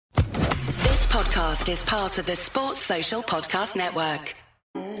podcast is part of the Sports Social Podcast Network.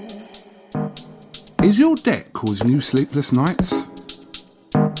 Is your debt causing you sleepless nights?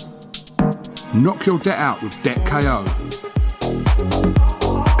 Knock your debt out with Debt KO.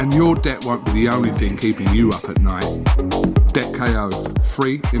 And your debt won't be the only thing keeping you up at night. Debt KO.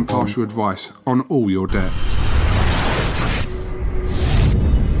 Free, impartial advice on all your debt.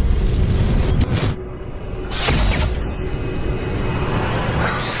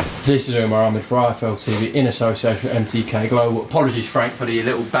 This is Umar Ahmed for IFL TV in association with MTK Global. Apologies, Frank, for the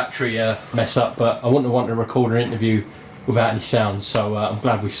little battery mess up, but I wouldn't want to record an interview without any sound, so I'm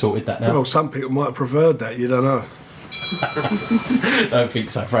glad we've sorted that now. Well, some people might have preferred that, you don't know. Don't think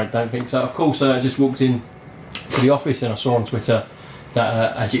so, Frank, don't think so. Of course, I just walked in to the office and I saw on Twitter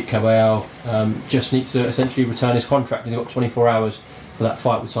that Fury-Kabayel just needs to essentially return his contract, and he's got 24 hours for that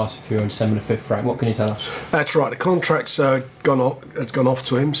fight with Tyson Fury on December the 5th, Frank. What can you tell us? That's right, the contract's has gone off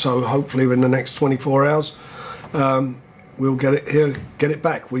to him, so hopefully in the next 24 hours we'll get it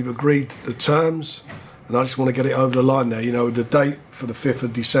back. We've agreed the terms, and I just want to get it over the line there. You know, the date for the 5th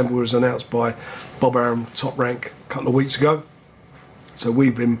of December was announced by Bob Arum, Top Rank, a couple of weeks ago. So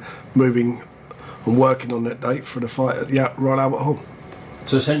we've been moving and working on that date for the fight at the Royal Albert Hall.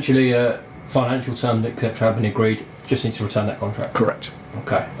 So essentially, financial terms, etc., have been agreed. Just needs to return that contract. Correct.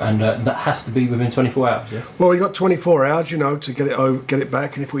 Okay, and that has to be within 24 hours, yeah? Well, we got 24 hours, you know, to get it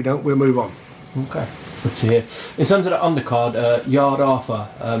back, and if we don't, we'll move on. Okay, good to hear. In terms of the undercard, Yard Arthur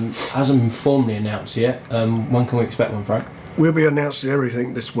hasn't been formally announced yet. When can we expect one, Frank? We'll be announcing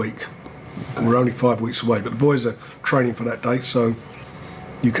everything this week. Okay. We're only 5 weeks away, but the boys are training for that date, so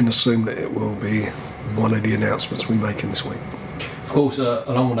you can assume that it will be one of the announcements we make in this week. Of course,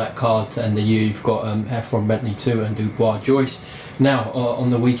 along with that card to end the year, you've got Hearn Bentley 2 and Dubois Joyce. Now, on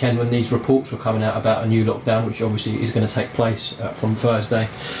the weekend when these reports were coming out about a new lockdown, which obviously is going to take place from Thursday,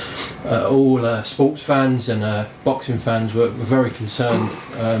 all sports fans and boxing fans were very concerned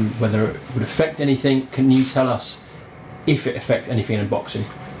whether it would affect anything. Can you tell us if it affects anything in boxing?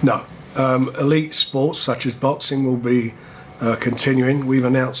 No. Elite sports such as boxing will be continuing. We've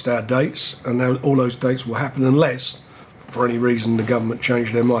announced our dates, and all those dates will happen unless, for any reason, the government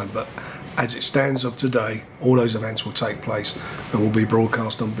changed their mind. But as it stands of today, all those events will take place and will be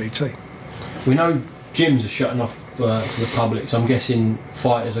broadcast on BT. We know gyms are shutting off for the public, so I'm guessing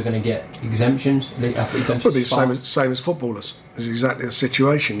fighters are going to get exemptions, elite athlete exemptions. It'll be the same as footballers. It's exactly the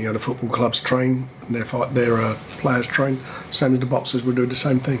situation. You know, the football clubs train and their players train, same as the boxers will do the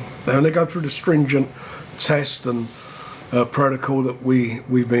same thing. They only go through the stringent test and protocol that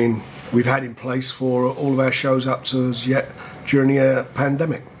we've had in place for all of our shows up to as yet during the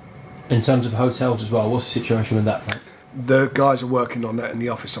pandemic. In terms of hotels as well, what's the situation with that, Frank? The guys are working on that in the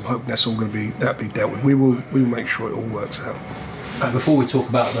office. I'm hoping that's all going to be dealt with. We'll make sure it all works out. And before we talk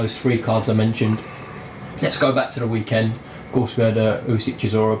about those three cards I mentioned, let's go back to the weekend. Of course, we had Usyk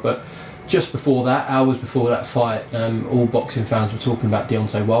Chisora, but just before that, hours before that fight, all boxing fans were talking about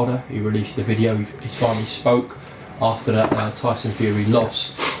Deontay Wilder. He released the video. He finally spoke after that Tyson Fury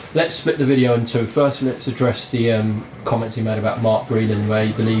loss. Let's split the video in two. First, let's address the comments he made about Mark Breland, where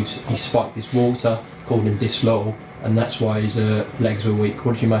he believes he spiked his water, called him disloyal, and that's why his legs were weak.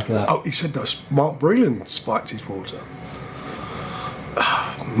 What did you make of that? Oh, he said that Mark Breland spiked his water.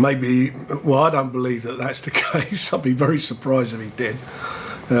 Maybe, well, I don't believe that that's the case. I'd be very surprised if he did.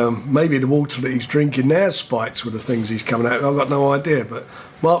 Maybe the water that he's drinking now spikes with the things he's coming out. I've got no idea, but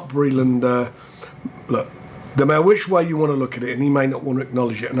Mark Breland, look, no matter which way you want to look at it, and he may not want to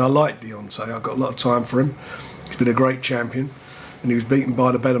acknowledge it, and I like Deontay, I've got a lot of time for him. He's been a great champion, and he was beaten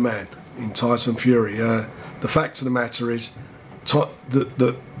by the better man in Tyson Fury. The fact of the matter is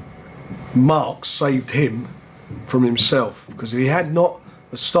that Mark saved him from himself, because if he had not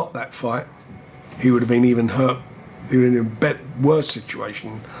stopped that fight, he would have been even hurt. He would have been in a worse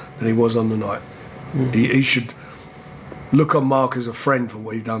situation than he was on the night. He should look on Mark as a friend for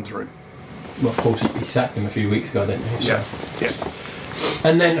what he'd done to him. Well, of course, he sacked him a few weeks ago, didn't he? So. Yeah.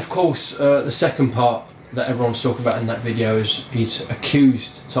 And then, of course, the second part that everyone's talking about in that video is he's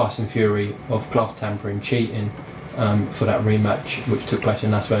accused Tyson Fury of glove tampering, cheating for that rematch which took place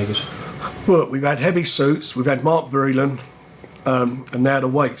in Las Vegas. Well, look, we've had heavy suits, we've had Mark Breland, and now the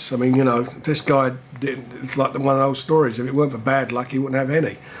weights. I mean, you know, this guy it's like one of those stories. If it weren't for bad luck, he wouldn't have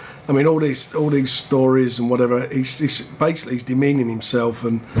any. I mean, all these stories and whatever. He's basically demeaning himself,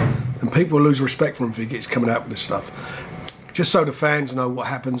 and people lose respect for him if he gets coming out with this stuff. Just so the fans know what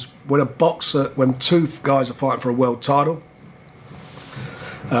happens when when two guys are fighting for a world title.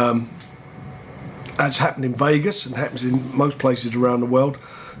 As happened in Vegas and happens in most places around the world,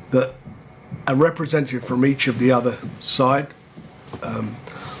 that a representative from each of the other side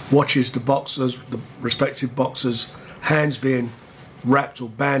watches the respective boxers' hands being wrapped or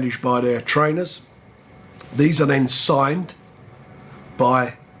bandaged by their trainers. These are then signed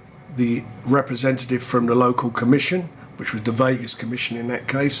by the representative from the local commission, which was the Vegas Commission in that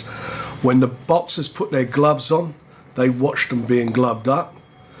case. When the boxers put their gloves on, they watched them being gloved up,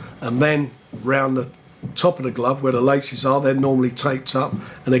 and then round the top of the glove where the laces are, they're normally taped up,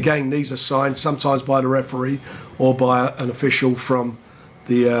 and again these are signed sometimes by the referee or by an official from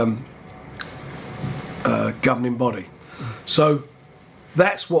the governing body. So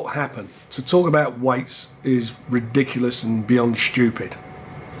that's what happened. To talk about weights is ridiculous and beyond stupid.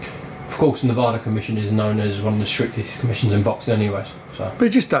 Of course, the Nevada Commission is known as one of the strictest commissions in boxing anyway. So. But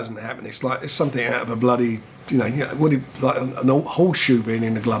it just doesn't happen. It's like it's something out of a bloody, like an old horseshoe being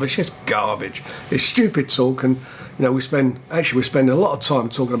in the glove. It's just garbage. It's stupid talk, and we're spending a lot of time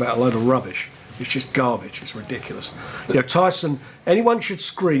talking about a load of rubbish. It's just garbage. It's ridiculous. Tyson. Anyone should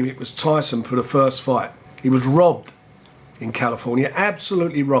scream it was Tyson for the first fight. He was robbed in California.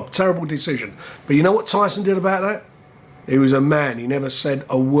 Absolutely robbed. Terrible decision. But you know what Tyson did about that? He was a man. He never said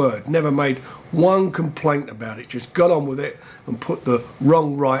a word, never made one complaint about it, just got on with it and put the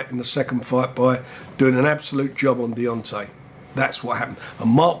wrong right in the second fight by doing an absolute job on Deontay. That's what happened.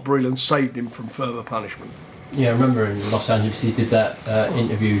 And Mark Breland saved him from further punishment. Yeah, I remember in Los Angeles he did that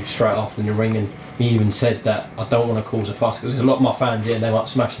interview straight after in the ring, and he even said that I don't want to cause a fuss because there's a lot of my fans here and they might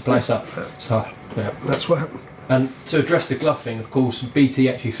smash the place up. So, yeah. That's what happened. And to address the glove thing, of course, BT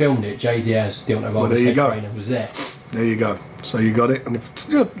actually filmed it. Jay Diaz, Deontay Wilder's head trainer, was there. There you go. So you got it. And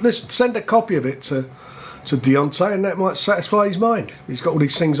listen, send a copy of it to Deontay, and that might satisfy his mind. He's got all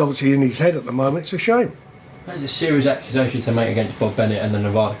these things obviously in his head at the moment. It's a shame. That's a serious accusation to make against Bob Bennett and the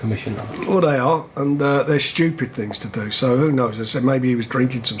Nevada Commission. Well, they are, and they're stupid things to do. So who knows? As I said, maybe he was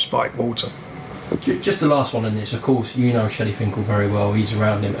drinking some spiked water. Just the last one on this. Of course, Shelley Finkel very well. He's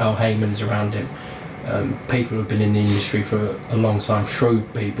around him. Al Heyman's around him. People who've been in the industry for a long time,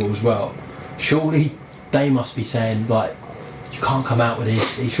 shrewd people as well. Surely they must be saying, like, you can't come out with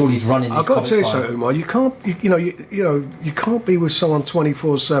this. Surely he's running. I've got to tell you something, Umar. You can't, you can't be with someone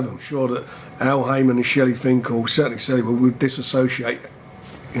 24/7. Sure that Al Heyman and Shelley Finkel certainly said would disassociate,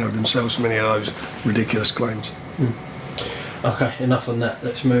 themselves from any of those ridiculous claims. Okay, enough on that.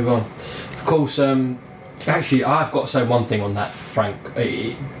 Let's move on. Of course, actually, I've got to say one thing on that, Frank.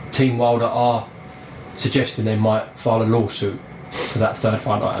 Team Wilder are suggesting they might file a lawsuit for that third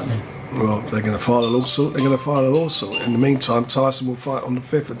fight not happening. Well, they're going to file a lawsuit. They're going to file a lawsuit. In the meantime, Tyson will fight on the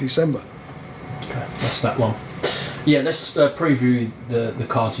 5th of December. Okay, that's that one. Yeah, let's preview the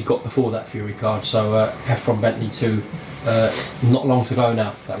cards he got before that Fury card. So, Heffron Bentley 2, not long to go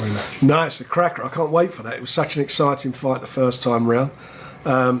now, that rematch. No, it's a cracker. I can't wait for that. It was such an exciting fight the first time round.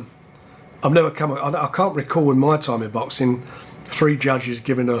 I can't recall in my time in boxing 3 judges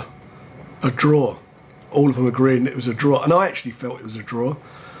giving a draw. All of them agreeing it was a draw, and I actually felt it was a draw.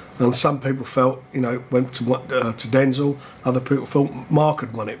 And some people felt, went to Denzel. Other people felt Mark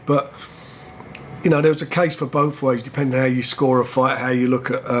had won it. But, there was a case for both ways, depending on how you score a fight, how you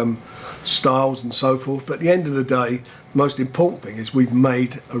look at styles and so forth. But at the end of the day, the most important thing is we've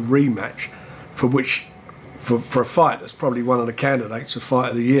made a rematch for a fight that's probably one of the candidates for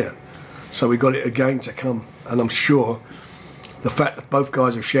Fight of the Year. So we got it again to come. And I'm sure the fact that both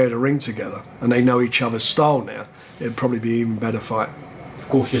guys have shared a ring together and they know each other's style now, it'd probably be an even better fight. Of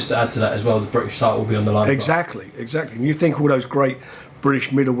course, just to add to that as well, the British title will be on the line. Exactly. And you think all those great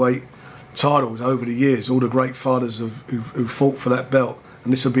British middleweight titles over the years, all the great fighters who fought for that belt,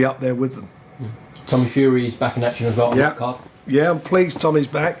 and this will be up there with them. Tommy Fury is back in action as well on that card. Yeah, I'm pleased Tommy's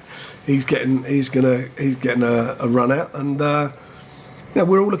back. He's getting a run out, and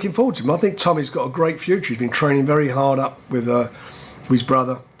we're all looking forward to him. I think Tommy's got a great future. He's been training very hard up with his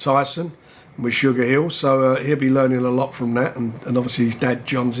brother Tyson, with Sugar Hill, so he'll be learning a lot from that, and obviously his dad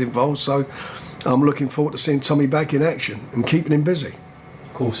John's involved, so I'm looking forward to seeing Tommy back in action and keeping him busy.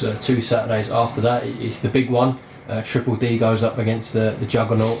 Of course, 2 Saturdays after that, it's the big one. Triple D goes up against the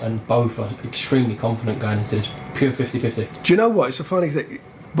Juggernaut, and both are extremely confident going into this, pure 50-50. Do you know what? It's a funny thing.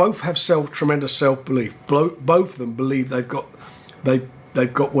 Both have tremendous self-belief. Both of them believe they've got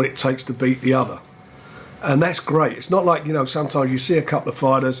what it takes to beat the other, and that's great. It's not like sometimes you see a couple of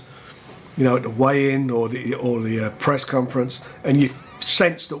fighters, at the weigh-in or the press conference, and you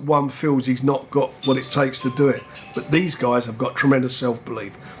sense that one feels he's not got what it takes to do it. But these guys have got tremendous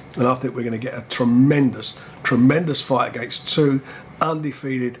self-belief, and I think we're going to get a tremendous fight against 2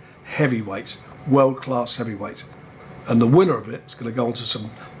 undefeated heavyweights, world-class heavyweights. And the winner of it is going to go on to some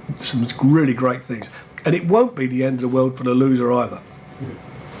really great things. And it won't be the end of the world for the loser either.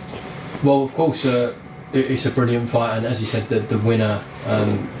 Well, of course, it's a brilliant fight, and as you said, the winner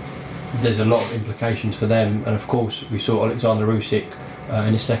there's a lot of implications for them. And of course, we saw Alexander Usyk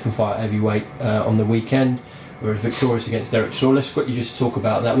in his second fight at heavyweight on the weekend, where he was victorious against Derek. So let's quickly just talk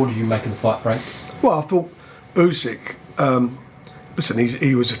about that. What did you make of the fight, Frank? Well, I thought Usyk, listen,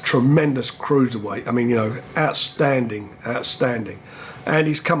 he was a tremendous cruiserweight. I mean, you know, outstanding. And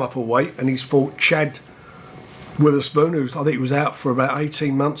he's come up a weight, and he's fought Chad Witherspoon, who I think he was out for about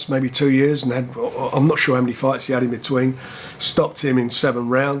 18 months, maybe 2 years, and I'm not sure how many fights he had in between, stopped him in 7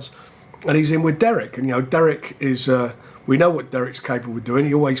 rounds. And he's in with Derek. And, you know, Derek is, we know what Derek's capable of doing.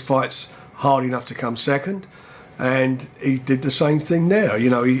 He always fights hard enough to come second. And he did the same thing there.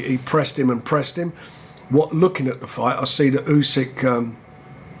 You know, he pressed him. Looking at the fight, I see that Usyk,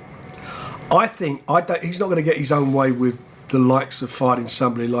 I think he's not going to get his own way with the likes of fighting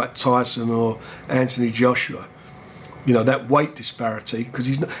somebody like Tyson or Anthony Joshua. You know, that weight disparity, because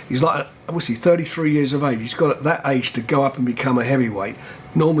he's like, what's he, 33 years of age. He's got at that age to go up and become a heavyweight.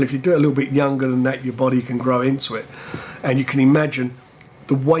 Normally, if you do it a little bit younger than that, your body can grow into it. And you can imagine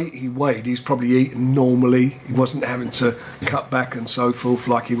the weight he weighed, he's probably eating normally. He wasn't having to cut back and so forth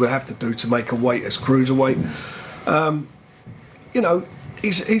like he would have to do to make a weight as cruiserweight. You know,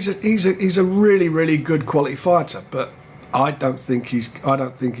 he's a really, really good quality fighter, but I don't think he's got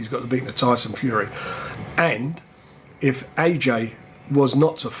to beat the Tyson Fury. And if AJ was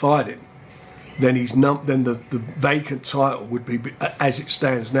not to fight him, then the vacant title would be, as it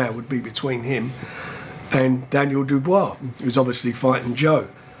stands now, would be between him and Daniel Dubois, who's obviously fighting Joe.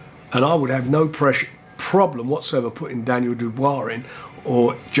 And I would have no problem whatsoever putting Daniel Dubois in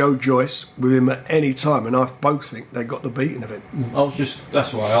or Joe Joyce with him at any time, and I both think they got the beating of him.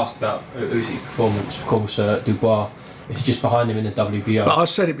 That's why I asked about Usyk's performance. Of course, Dubois is just behind him in the WBO. But I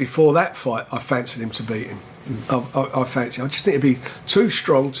said it before that fight, I fancied him to beat him. I fancy. I just think it'd be too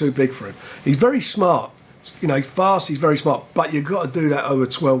strong, too big for him. He's very smart. You know, he's fast, he's very smart, but you've got to do that over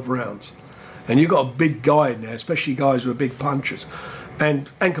 12 rounds. And you've got a big guy in there, especially guys who are big punchers and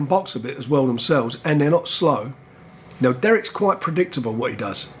can box a bit as well themselves, and they're not slow. You know, Derek's quite predictable what he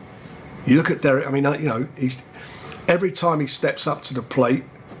does. You look at Derek, I mean, you know, every time he steps up to the plate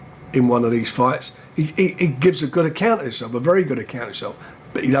in one of these fights, he gives a good account of himself, a very good account of himself,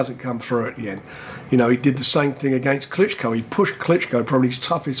 but he doesn't come through at the end. You know, he did the same thing against Klitschko. He pushed Klitschko, probably his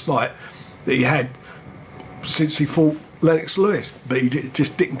toughest fight that he had since he fought Lennox Lewis, but he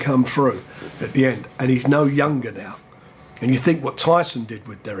just didn't come through at the end. And he's no younger now. And you think what Tyson did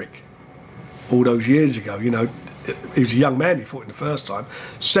with Derek all those years ago, you know, he was a young man, he fought in the first time.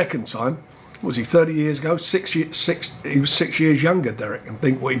 Second time, was he 30 years ago? He was 6 years younger, Derek, and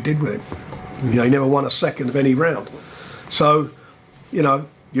think what he did with him. You know, he never won a second of any round. So, you know,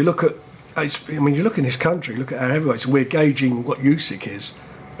 you look at, you look in this country, look at our heavyweights, and we're gauging what Usyk is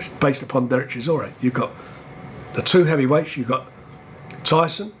based upon Derek Chisora. You've got the 2 heavyweights, you've got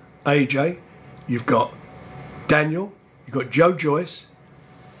Tyson, AJ, you've got Daniel, you've got Joe Joyce.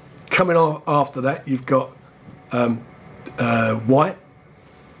 Coming on after that, you've got White.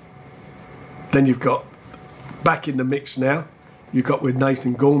 Then you've got, back in the mix now, you've got with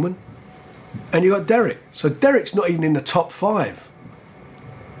Nathan Gorman. And you've got Derek. So Derek's not even in the top 5.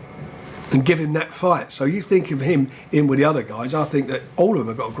 And give him that fight. So you think of him in with the other guys, I think that all of them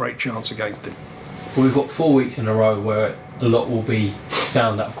have got a great chance against him. Well, we've got 4 weeks in a row where a lot will be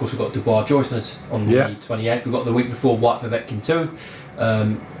found out. Of course, we've got Dubois Joyce on the 28th. We've got the week before White Povetkin 2.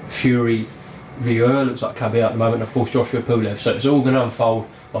 Fury-Kabayel looks like caveat at the moment. Of course, Joshua Pulev. So it's all going to unfold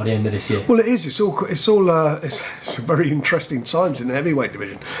by the end of this year. Well, it is. It's very interesting times in the heavyweight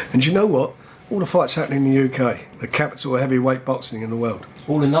division. And do you know what? All the fights happening in the UK, the capital of heavyweight boxing in the world.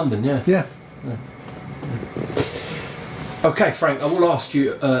 All in London, yeah. Yeah. Okay, Frank, I will ask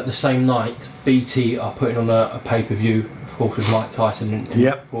you the same night, BT are putting on a pay-per-view, of course, with Mike Tyson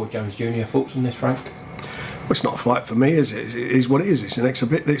and Roy Jones Jr. Thoughts on this, Frank? Well, it's not a fight for me, is it? It is what it is. It's an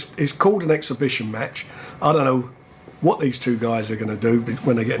it's called an exhibition match. I don't know what these two guys are going to do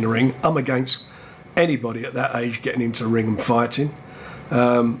when they get in the ring. I'm against anybody at that age getting into the ring and fighting.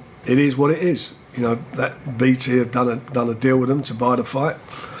 It is what it is. You know, that BT have done a deal with them to buy the fight.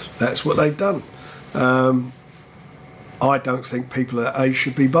 That's what they've done. I don't think people at that age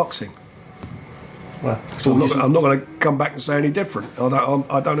should be boxing. Well, so I'm not going to come back and say any different.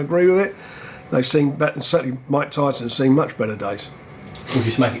 I don't agree with it. They've seen better, and certainly Mike Tyson's seen much better days. We'll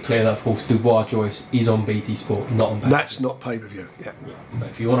just make it clear that, of course, Dubois Joyce is on BT Sport, not on pay-per-view. That's not pay-per-view, yeah. But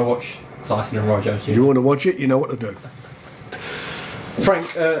if you want to watch Tyson and Roy Jones Jr. You want to watch it, you know what to do.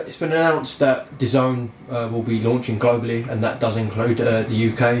 Frank, it's been announced that Dazn will be launching globally, and that does include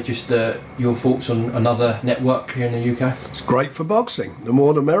the UK. Just your thoughts on another network here in the UK? It's great for boxing. The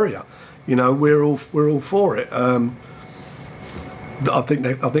more the merrier. You know, we're all for it. I think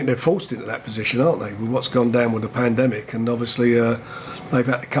they're forced into that position, aren't they? With what's gone down with the pandemic, and obviously they've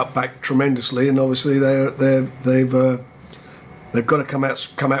had to cut back tremendously, and obviously they've got to come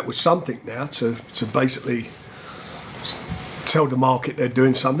out with something now to basically tell the market they're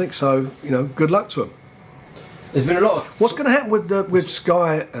doing something. So good luck to them. There's been a lot of... What's going to happen with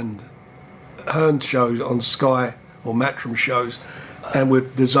Sky and Hearn shows on Sky or Matchroom shows? And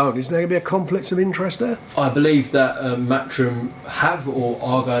with Dazn, isn't there going to be a conflict of interest there? I believe that Matchroom have or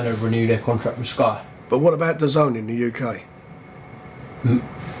are going to renew their contract with Sky. But what about Dazn in the UK?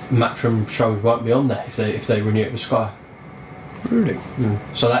 Matchroom shows won't be on there if they renew it with Sky. Really?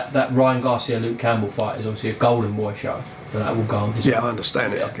 So that Ryan Garcia-Luke Campbell fight is obviously a Golden Boy show, but that will go on. Yeah, I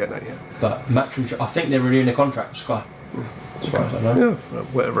understand it. I get that. Yeah. But Matchroom, I think they're renewing their contract with Sky. As far as I know. Yeah,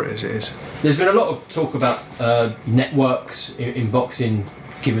 whatever it is, it is. There's been a lot of talk about networks in boxing,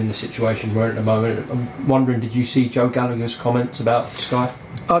 given the situation we're in at the moment. I'm wondering, did you see Joe Gallagher's comments about Sky?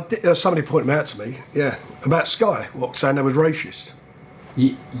 Somebody pointed them out to me. Yeah, about Sky. What, saying they was racist?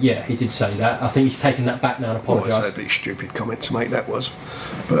 Yeah, he did say that. I think he's taken that back now and apologised. Well, it's a pretty stupid comment to make, that was.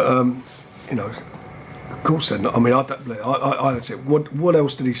 But of course they're not. I mean, I said, what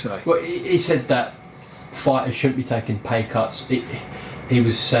else did he say? Well, he said that fighters shouldn't be taking pay cuts. He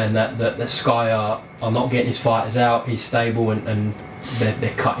was saying that the Sky are not getting his fighters out. He's stable and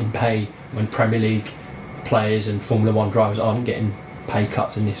they're cutting pay when Premier League players and Formula 1 drivers aren't getting pay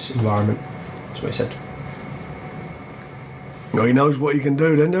cuts in this environment. That's what he said. Well, he knows what he can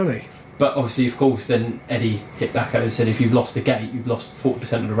do then, doesn't he? But obviously, of course, then Eddie hit back at him and said, if you've lost the gate, you've lost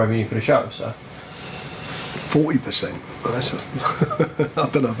 40% of the revenue for the show. So 40%. Well, I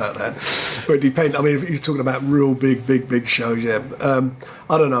don't know about that. But it depends. I mean, if you're talking about real big shows, yeah.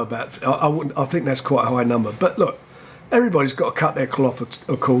 I don't know about. I think that's quite a high number. But look, everybody's got to cut their cloth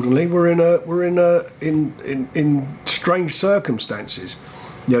accordingly. We're in strange circumstances.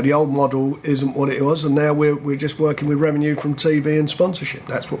 The old model isn't what it was, and now we're just working with revenue from TV and sponsorship.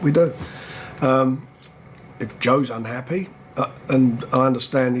 That's what we do. If Joe's unhappy, and I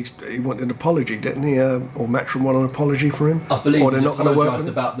understand he wanted an apology, didn't he? Or Matchroom wanted an apology for him. I believe or he's apologised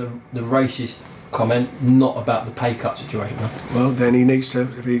about the racist comment, not about the pay cut situation. No? Well, then he needs to.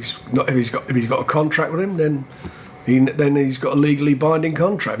 If he's got a contract with him, then he's got a legally binding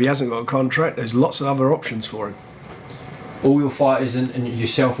contract. If he hasn't got a contract, there's lots of other options for him. All your fighters and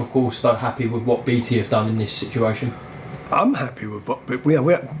yourself, of course, are happy with what BT have done in this situation? I'm happy with what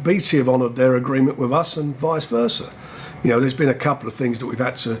BT have honoured their agreement with us and vice versa. There's been a couple of things that we've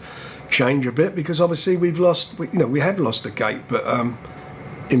had to change a bit because obviously we have lost a gate, but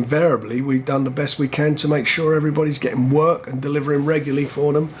invariably we've done the best we can to make sure everybody's getting work and delivering regularly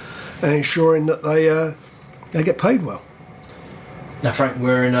for them and ensuring that they get paid well. Now, Frank,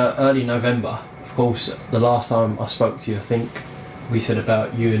 we're in early November. Of course, the last time I spoke to you, I think we said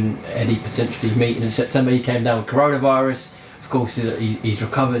about you and Eddie potentially meeting in September. He came down with coronavirus. Of course, he's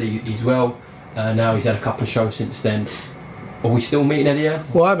recovered, he's well. Now he's had a couple of shows since then. Are we still meeting Eddie?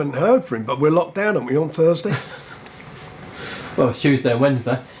 Well, I haven't heard from him, but we're locked down, aren't we, on Thursday? Well, it's Tuesday and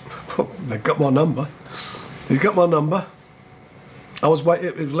Wednesday. They've got my number. He's got my number. I was waiting.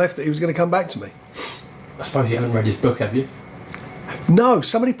 It was left that he was going to come back to me. I suppose you haven't read his book, have you? No,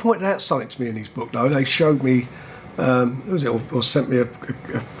 somebody pointed out something to me in his book, though. They showed me, or sent me a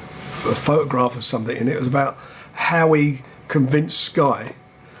photograph of something, and it was about how he convinced Sky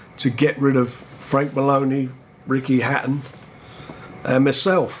to get rid of Frank Maloney, Ricky Hatton, and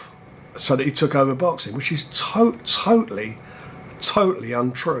myself, so that he took over boxing, which is totally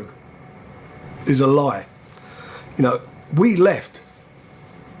untrue. Is a lie. We left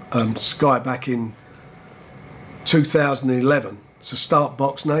Sky back in 2011 to start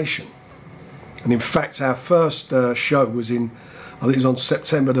Box Nation, and in fact our first show was I think it was on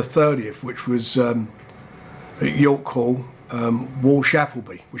September the 30th, which was at York Hall, Walsh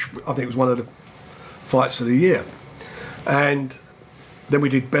Appleby, which I think was one of the fights of the year. And then we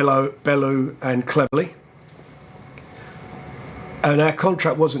did Bellew and Cleverly, and our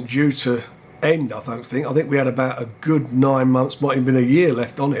contract wasn't due to end. I think we had about a good 9 months, might have been a year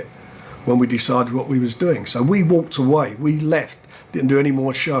left on it when we decided what we was doing. So we walked away, we left, didn't do any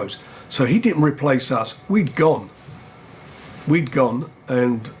more shows. So he didn't replace us. We'd gone,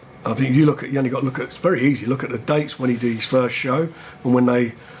 and I think you only got to look at, it's very easy, look at the dates when he did his first show and when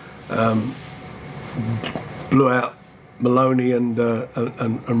they blew out Maloney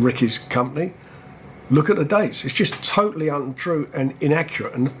and Ricky's company. Look at the dates. It's just totally untrue and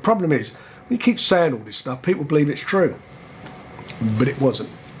inaccurate. And the problem is, when you keep saying all this stuff, people believe it's true. But it wasn't.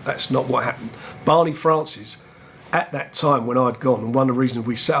 That's not what happened. Barney Francis, at that time when I'd gone, and one of the reasons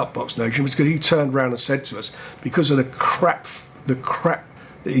we set up Box Nation was because he turned around and said to us, because of the crap the crap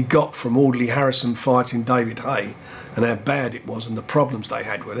that he got from Audley Harrison fighting David Haye and how bad it was and the problems they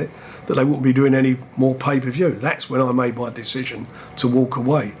had with it, that they wouldn't be doing any more pay-per-view. That's when I made my decision to walk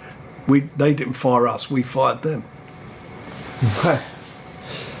away. They didn't fire us, we fired them. Okay.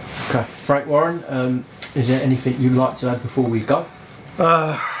 Frank Warren, is there anything you'd like to add before we go?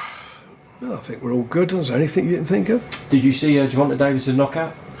 No, I think we're all good. Is there anything you didn't think of? Did you see Gervonta Davis'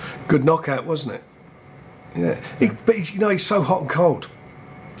 knockout? Good knockout, wasn't it? Yeah. But he's so hot and cold.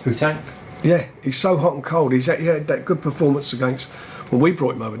 Who, Tank? Yeah, he's so hot and cold. He had that good performance against. Well, we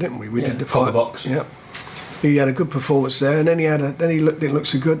brought him over, didn't we? We did the fight. Box. Yeah. He had a good performance there, and then didn't look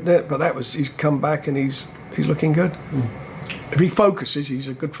so good there. But he's come back and he's looking good. If he focuses, he's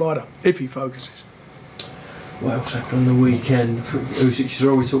a good fighter. If he focuses. What else happened on the weekend? Usyk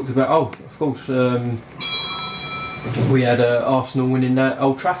Chisora we talked about. Oh, of course. We had Arsenal winning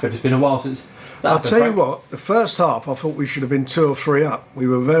Old Trafford. It's been a while since. I'll tell you what. The first half, I thought we should have been 2 or 3 up. We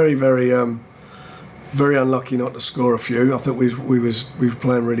were very, very, very unlucky not to score a few. I think we were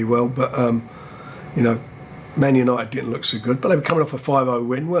playing really well, but Man United didn't look so good. But they were coming off a 5-0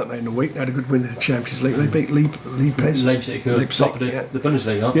 win, weren't they? In the week, they had a good win in the Champions League. They beat Leipzig, top of the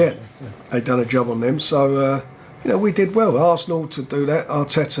Bundesliga. Aren't they? They'd done a job on them. So we did well. Arsenal to do that.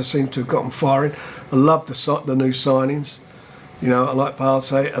 Arteta seemed to have got them firing. I love the new signings. I like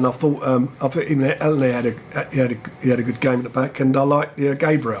Partey, and I thought even Elney had a good game at the back, and I like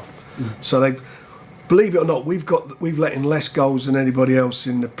Gabriel. So they, believe it or not, we've let in less goals than anybody else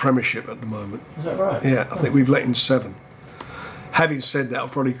in the Premiership at the moment. Is that right? Yeah, I think we've let in 7. Having said that, I'll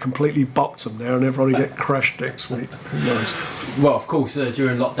probably completely box them there, and they'll probably get crashed next week. Nice. Well, of course,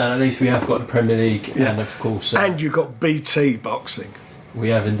 during lockdown, at least we have got the Premier League, and of course, and you've got BT boxing. We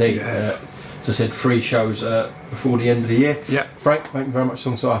have indeed. As I said, 3 shows before the end of the year. Yeah. Frank, thank you very much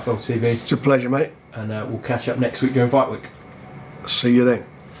for talking to IFL TV. It's a pleasure, mate. And we'll catch up next week during Fight Week. See you then.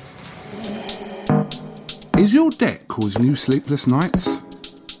 Is your debt causing you sleepless nights?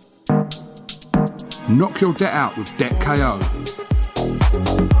 Knock your debt out with Debt KO.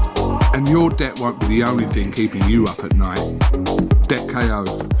 And your debt won't be the only thing keeping you up at night. Debt KO.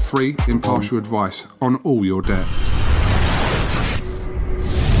 Free, impartial advice on all your debt.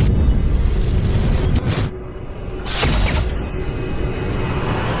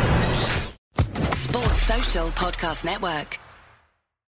 Social Podcast Network.